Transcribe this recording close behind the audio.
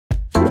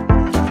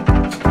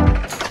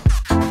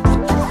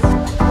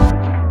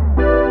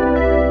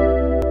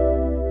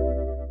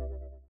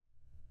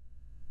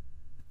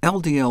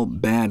LDL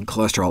bad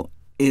cholesterol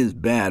is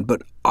bad,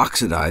 but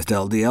oxidized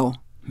LDL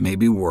may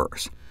be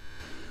worse.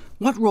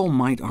 What role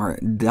might our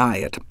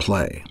diet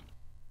play?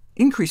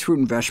 Increased fruit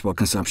and vegetable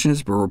consumption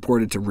has been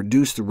reported to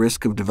reduce the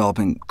risk of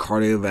developing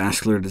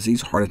cardiovascular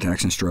disease, heart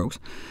attacks, and strokes.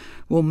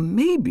 Well,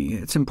 maybe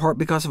it's in part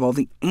because of all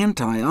the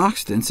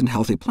antioxidants in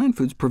healthy plant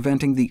foods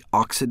preventing the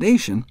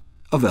oxidation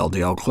of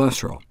LDL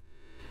cholesterol.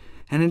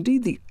 And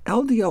indeed, the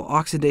LDL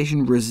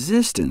oxidation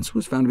resistance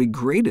was found to be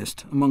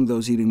greatest among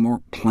those eating more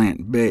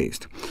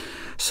plant-based.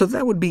 So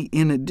that would be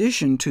in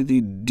addition to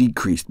the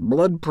decreased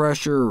blood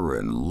pressure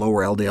and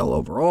lower LDL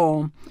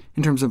overall,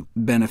 in terms of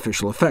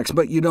beneficial effects.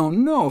 But you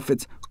don't know if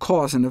it's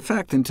cause and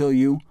effect until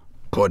you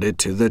put it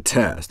to the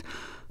test.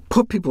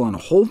 Put people on a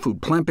whole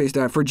food, plant-based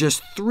diet for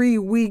just 3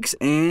 weeks,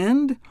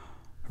 and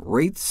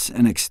rates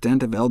and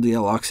extent of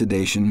LDL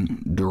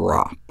oxidation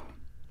drop.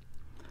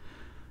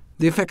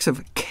 The effects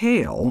of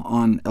kale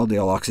on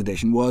LDL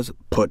oxidation was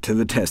put to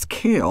the test.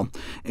 Kale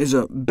is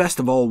a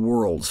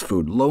best-of-all-worlds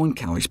food, low in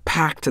calories,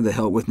 packed to the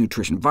hilt with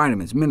nutrition,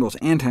 vitamins, minerals,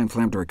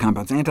 anti-inflammatory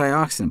compounds,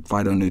 antioxidant,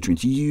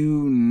 phytonutrients,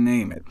 you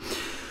name it.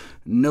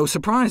 No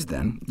surprise,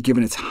 then,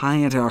 given its high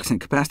antioxidant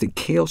capacity,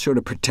 kale showed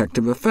a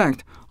protective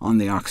effect on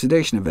the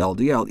oxidation of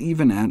LDL,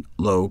 even at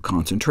low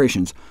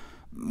concentrations.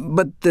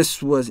 But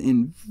this was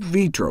in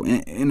vitro,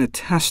 in a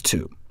test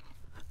tube.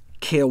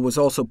 Kale was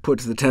also put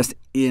to the test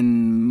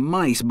in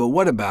mice, but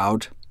what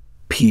about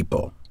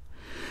people?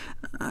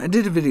 I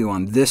did a video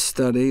on this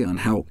study on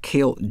how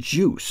kale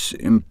juice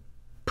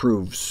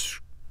improves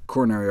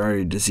coronary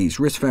artery disease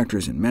risk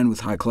factors in men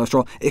with high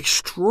cholesterol.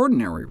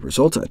 Extraordinary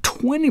results, a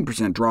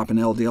 20% drop in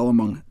LDL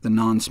among the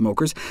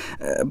non-smokers,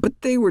 but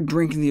they were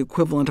drinking the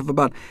equivalent of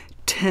about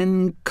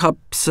 10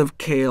 cups of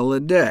kale a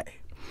day.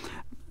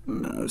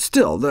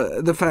 Still,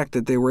 the fact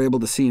that they were able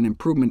to see an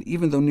improvement,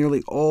 even though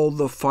nearly all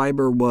the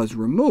fiber was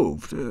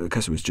removed,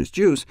 because it was just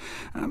juice,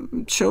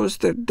 shows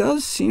there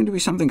does seem to be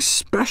something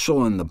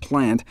special in the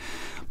plant.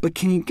 But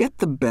can you get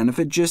the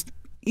benefit just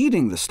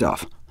eating the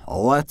stuff?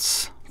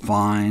 Let's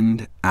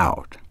find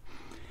out.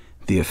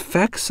 The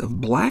effects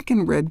of black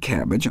and red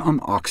cabbage on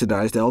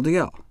oxidized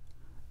LDL.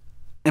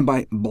 And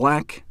by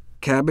black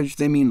cabbage,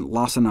 they mean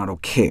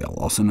lacinato kale,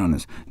 also known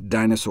as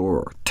Dinosaur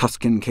or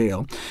Tuscan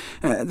kale.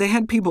 They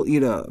had people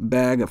eat a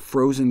bag of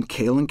frozen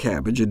kale and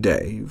cabbage a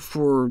day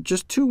for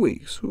just 2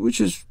 weeks, which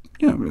is,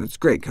 it's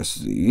great,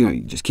 because you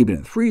just keep it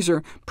in the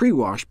freezer,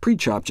 pre-wash,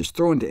 pre-chop, just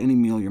throw into any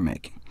meal you're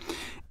making.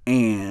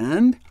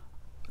 And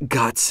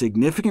got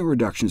significant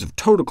reductions of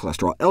total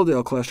cholesterol,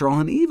 LDL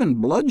cholesterol, and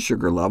even blood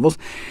sugar levels,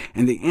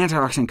 and the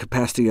antioxidant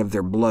capacity of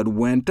their blood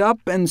went up,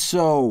 and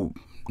so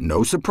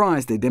no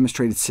surprise they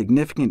demonstrated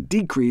significant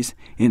decrease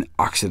in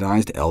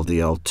oxidized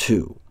LDL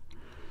too.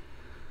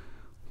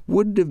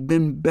 Would it have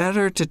been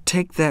better to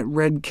take that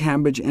red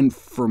cabbage and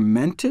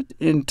ferment it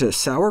into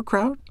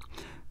sauerkraut?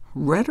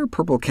 Red or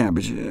purple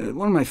cabbage,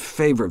 one of my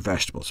favorite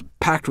vegetables,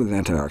 packed with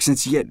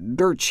antioxidants, yet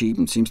dirt cheap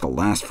and seems to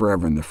last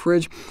forever in the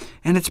fridge.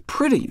 And it's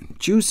pretty, and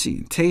juicy,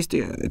 and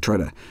tasty. I try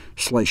to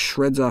slice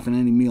shreds off in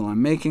any meal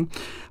I'm making.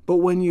 But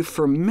when you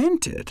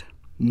ferment it,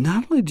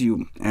 not only do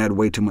you add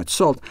way too much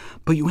salt,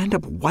 but you end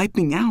up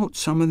wiping out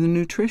some of the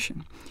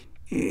nutrition.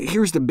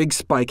 Here's the big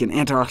spike in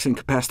antioxidant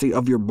capacity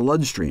of your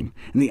bloodstream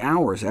in the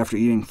hours after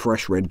eating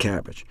fresh red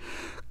cabbage.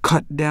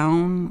 Cut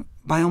down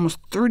by almost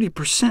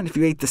 30% if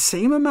you ate the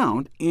same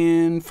amount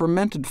in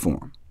fermented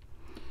form.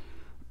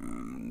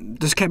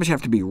 Does cabbage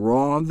have to be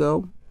raw,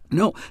 though?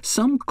 No,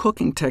 some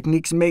cooking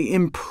techniques may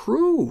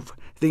improve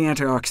the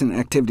antioxidant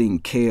activity in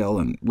kale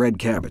and red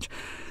cabbage.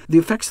 The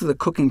effects of the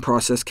cooking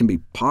process can be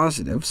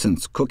positive,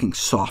 since cooking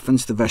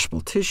softens the vegetable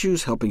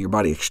tissues, helping your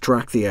body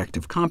extract the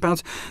active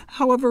compounds.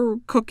 However,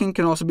 cooking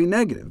can also be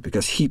negative,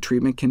 because heat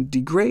treatment can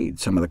degrade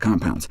some of the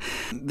compounds.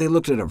 They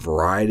looked at a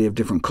variety of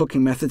different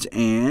cooking methods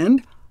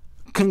and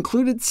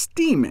concluded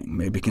steaming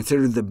may be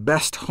considered the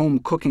best home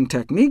cooking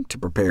technique to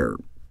prepare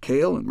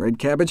kale and red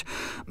cabbage.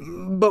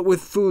 But with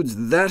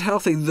foods that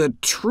healthy, the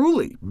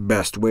truly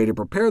best way to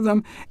prepare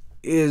them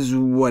is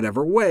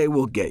whatever way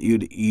will get you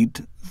to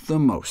eat the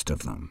most of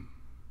them.